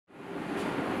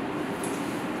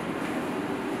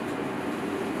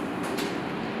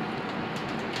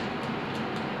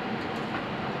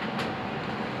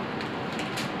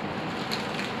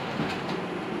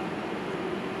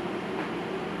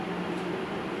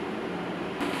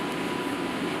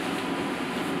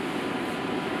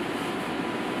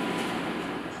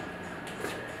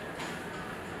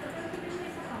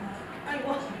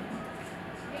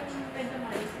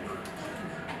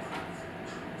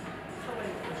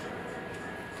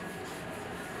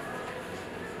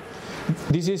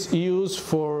This is used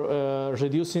for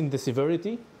reducing the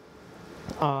severity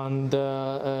and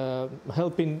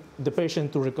helping the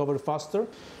patient to recover faster.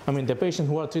 I mean, the patients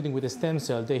who are treating with a stem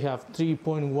cell, they have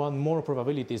 3.1 more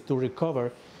probabilities to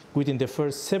recover within the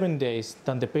first 7 days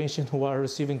than the patients who are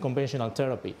receiving conventional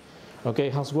therapy.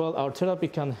 Okay, as well, our therapy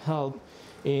can help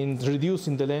in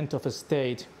reducing the length of a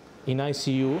stay in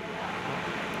ICU.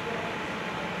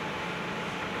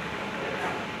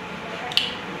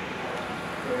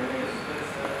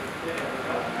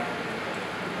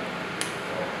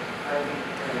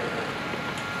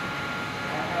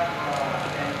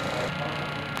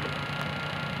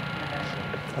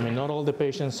 I mean, not all the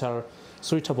patients are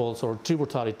suitable or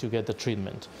tributary to get the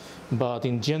treatment, but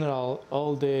in general,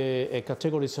 all the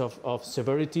categories of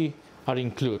severity are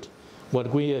included.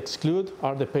 What we exclude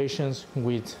are the patients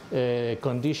with a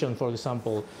condition, for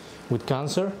example, with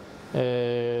cancer,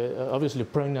 obviously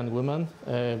pregnant women,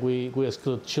 we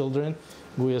exclude children,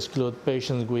 we exclude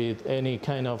patients with any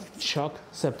kind of shock,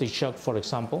 septic shock, for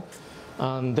example,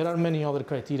 and there are many other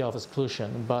criteria of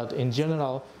exclusion, but in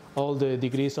general, all the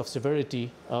degrees of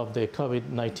severity of the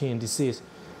COVID-19 disease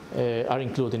are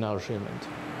included in our treatment.